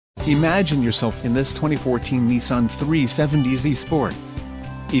Imagine yourself in this 2014 Nissan 370Z Sport.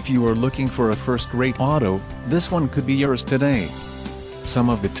 If you are looking for a first-rate auto, this one could be yours today. Some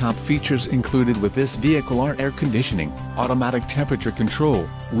of the top features included with this vehicle are air conditioning, automatic temperature control,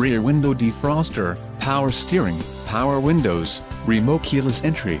 rear window defroster, power steering, power windows, remote keyless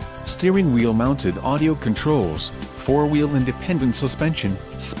entry, steering wheel mounted audio controls, 4-wheel independent suspension,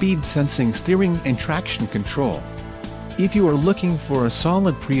 speed sensing steering and traction control. If you are looking for a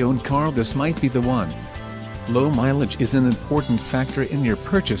solid pre-owned car, this might be the one. Low mileage is an important factor in your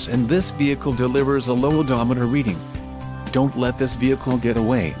purchase, and this vehicle delivers a low odometer reading. Don't let this vehicle get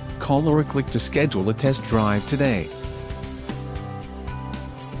away. Call or click to schedule a test drive today.